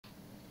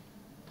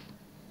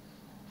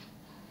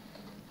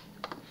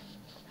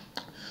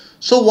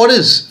So what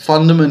is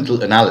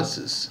fundamental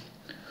analysis?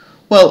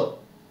 Well,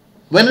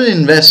 when an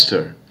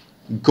investor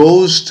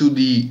goes to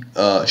the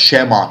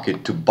share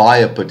market to buy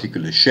a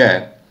particular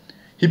share,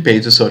 he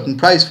pays a certain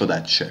price for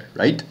that share,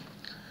 right?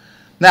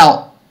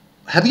 Now,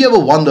 have you ever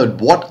wondered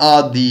what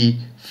are the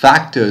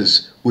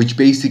factors which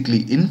basically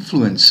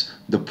influence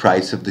the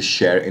price of the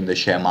share in the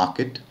share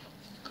market?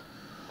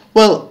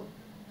 Well,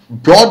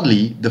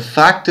 broadly, the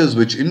factors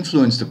which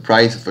influence the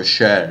price of a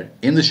share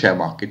in the share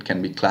market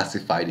can be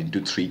classified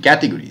into three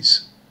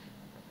categories.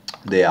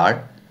 They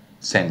are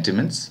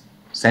sentiments.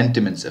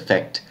 Sentiments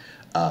affect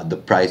the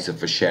price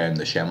of a share in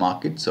the share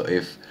market. So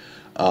if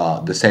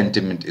the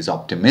sentiment is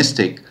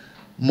optimistic,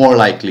 more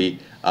likely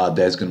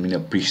there's going to be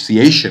an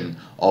appreciation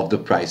of the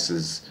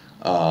prices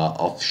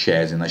of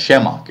shares in the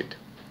share market.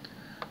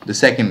 The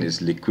second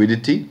is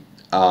liquidity.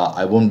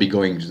 I won't be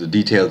going into the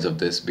details of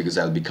this because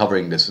I'll be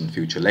covering this in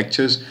future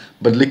lectures,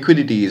 but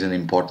liquidity is an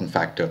important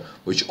factor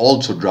which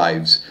also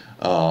drives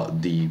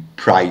the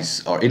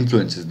price or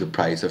influences the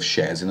price of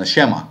shares in the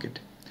share market.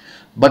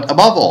 But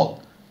above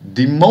all,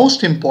 the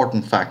most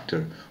important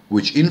factor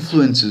which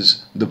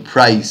influences the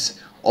price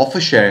of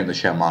a share in the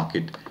share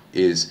market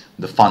is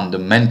the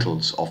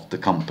fundamentals of the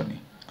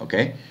company.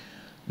 Okay?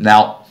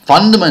 Now,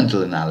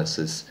 fundamental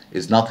analysis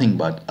is nothing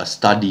but a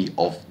study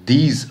of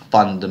these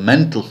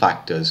fundamental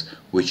factors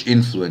which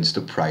influence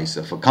the price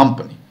of a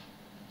company.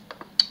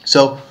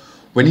 So,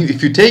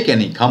 if you take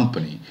any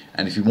company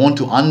and if you want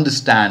to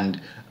understand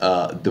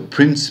the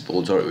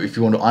principles, or if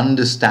you want to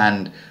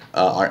understand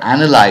or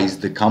analyze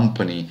the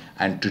company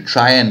and to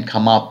try and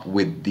come up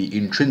with the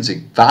intrinsic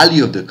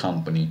value of the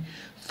company,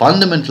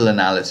 fundamental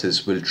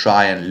analysis will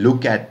try and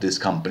look at this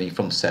company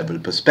from several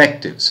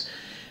perspectives.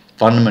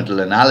 Fundamental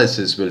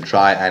analysis will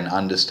try and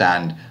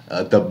understand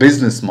the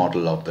business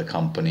model of the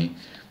company.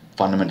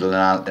 Fundamental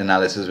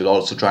analysis will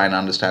also try and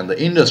understand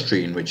the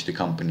industry in which the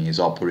company is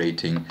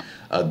operating,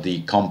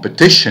 the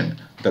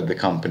competition that the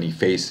company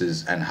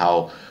faces, and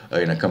how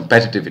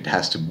competitive it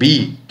has to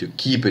be to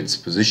keep its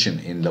position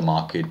in the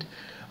market.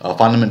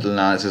 Fundamental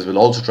analysis will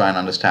also try and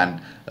understand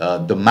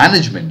the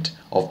management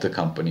of the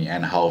company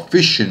and how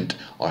efficient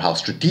or how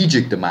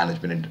strategic the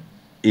management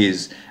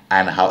is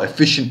and how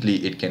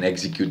efficiently it can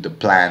execute the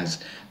plans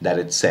that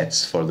it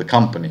sets for the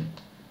company.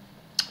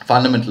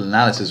 Fundamental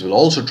analysis will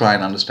also try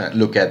and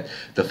look at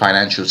the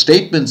financial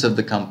statements of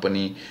the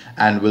company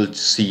and will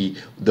see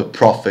the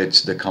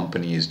profits the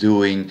company is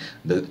doing,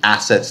 the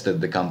assets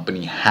that the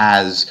company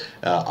has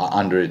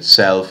under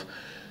itself.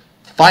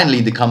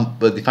 Finally, the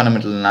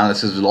fundamental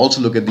analysis will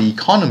also look at the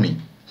economy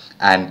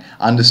and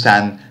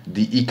understand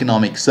the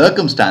economic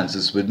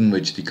circumstances within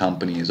which the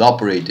company is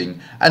operating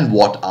and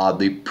what are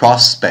the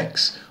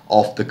prospects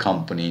of the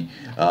company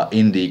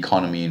in the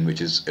economy in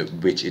which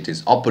it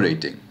is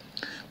operating.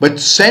 But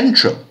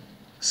central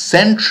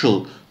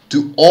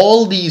to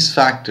all these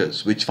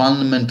factors which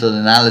fundamental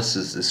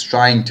analysis is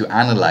trying to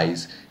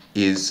analyze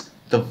is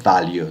the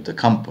value of the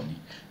company.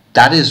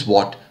 That is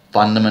what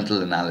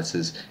fundamental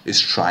analysis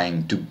is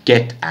trying to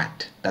get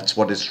at. That's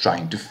what it's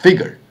trying to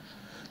figure.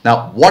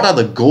 Now, what are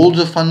the goals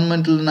of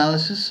fundamental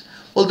analysis?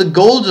 Well, the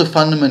goals of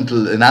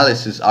fundamental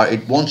analysis are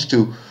it wants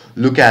to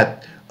look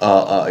at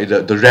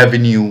the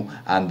revenue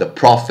and the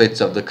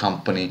profits of the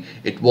company.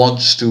 It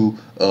wants to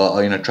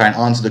try and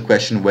answer the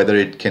question whether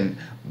it can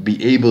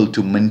be able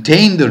to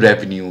maintain the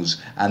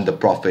revenues and the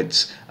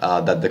profits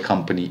that the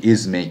company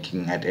is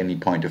making at any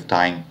point of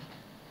time.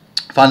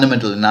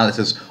 Fundamental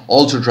analysis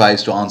also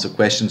tries to answer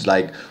questions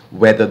like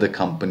whether the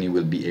company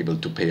will be able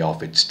to pay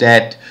off its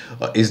debt.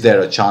 Is there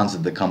a chance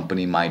that the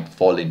company might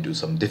fall into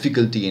some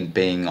difficulty in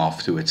paying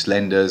off to its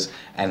lenders,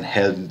 and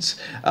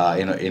hence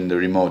in the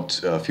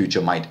remote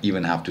future might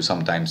even have to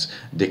sometimes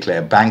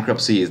declare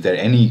bankruptcy? Is there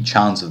any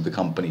chance of the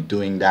company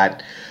doing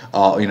that?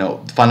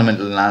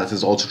 Fundamental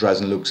analysis also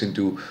tries and looks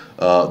into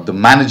the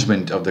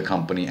management of the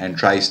company and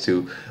tries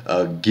to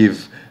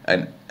give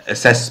an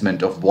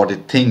assessment of what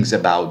it thinks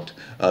about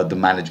the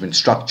management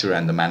structure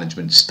and the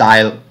management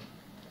style.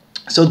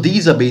 So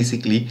these are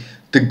basically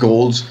the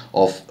goals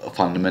of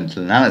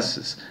fundamental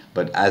analysis.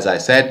 But as I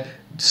said,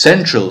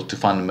 central to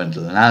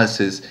fundamental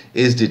analysis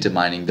is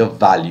determining the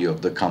value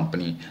of the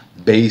company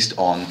based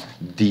on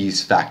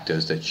these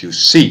factors that you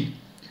see.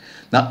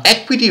 Now,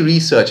 equity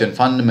research and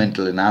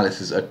fundamental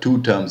analysis are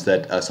two terms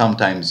that are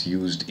sometimes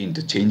used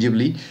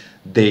interchangeably.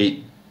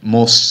 They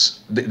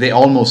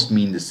almost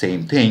mean the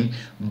same thing,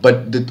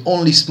 but the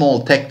only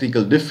small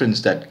technical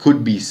difference that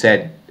could be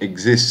said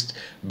exists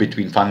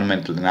between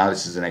fundamental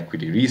analysis and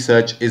equity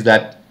research is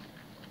that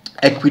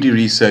equity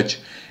research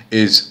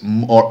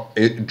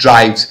it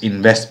drives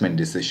investment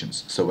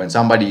decisions. So when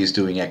somebody is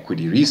doing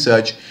equity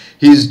research,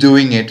 he's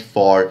doing it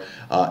for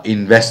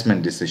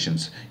investment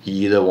decisions. He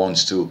either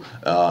wants to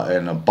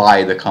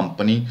buy the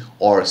company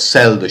or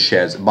sell the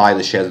shares, buy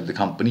the shares of the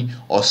company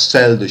or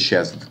sell the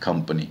shares of the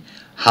company.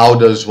 How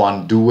does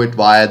one do it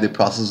via the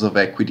process of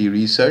equity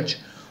research?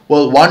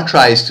 Well, one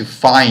tries to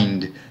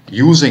find,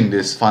 using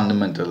this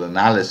fundamental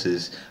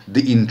analysis,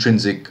 the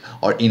intrinsic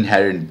or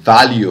inherent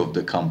value of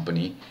the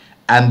company,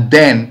 and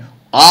then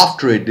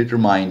after it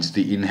determines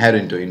the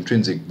inherent or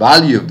intrinsic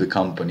value of the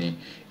company,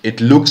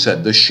 it looks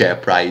at the share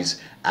price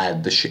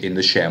at in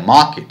the share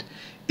market.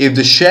 If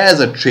the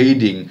shares are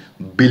trading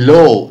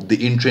below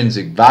the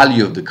intrinsic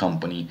value of the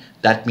company,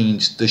 that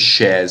means the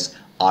shares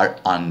are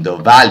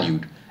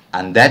undervalued,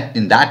 and that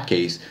in that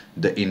case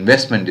the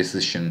investment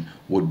decision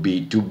would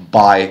be to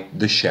buy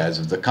the shares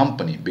of the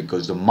company,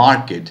 because the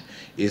market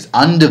is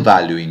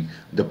undervaluing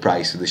the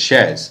price of the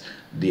shares.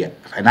 The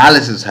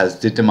analysis has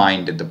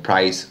determined that the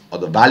price or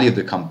the value of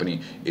the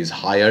company is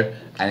higher,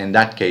 and in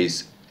that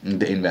case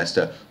the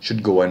investor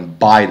should go and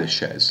buy the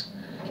shares.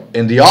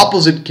 In the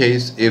opposite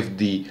case, if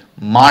the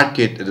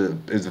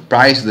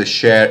price of the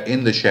share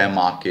in the share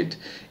market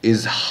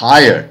is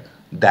higher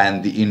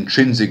than the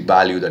intrinsic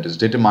value that is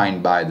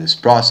determined by this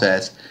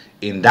process,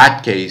 in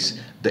that case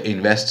the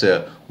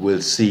investor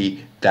will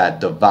see that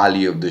the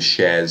value of the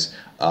shares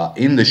that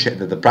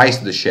the price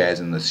of the shares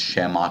in the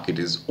share market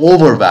is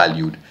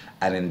overvalued,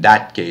 and in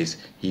that case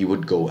he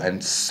would go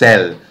and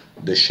sell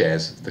the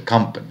shares of the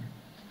company.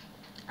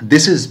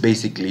 This is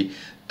basically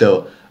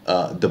the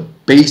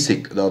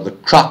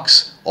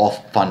crux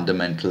of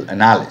fundamental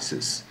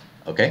analysis.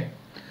 Okay,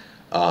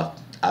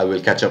 I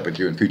will catch up with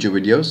you in future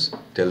videos.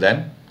 Till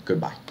then,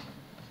 goodbye.